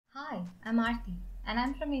Hi, I'm Arthi and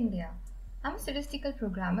I'm from India. I'm a statistical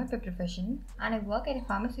programmer by profession and I work at a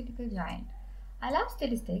pharmaceutical giant. I love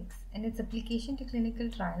statistics and its application to clinical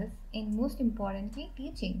trials and most importantly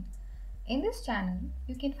teaching. In this channel,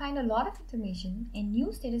 you can find a lot of information and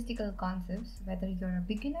new statistical concepts whether you're a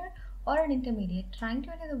beginner or an intermediate trying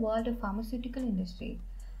to enter the world of pharmaceutical industry.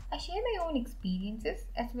 I share my own experiences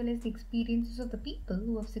as well as the experiences of the people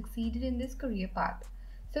who have succeeded in this career path.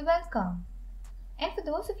 So welcome. And for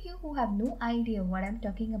those of you who have no idea what I'm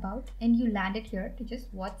talking about and you landed here to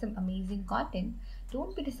just watch some amazing content,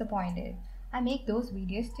 don't be disappointed. I make those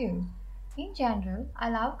videos too. In general, I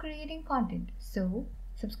love creating content, so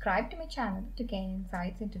subscribe to my channel to gain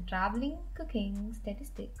insights into traveling, cooking,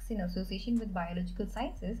 statistics in association with biological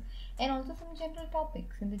sciences, and also some general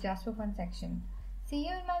topics in the Just for Fun section. See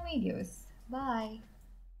you in my videos. Bye.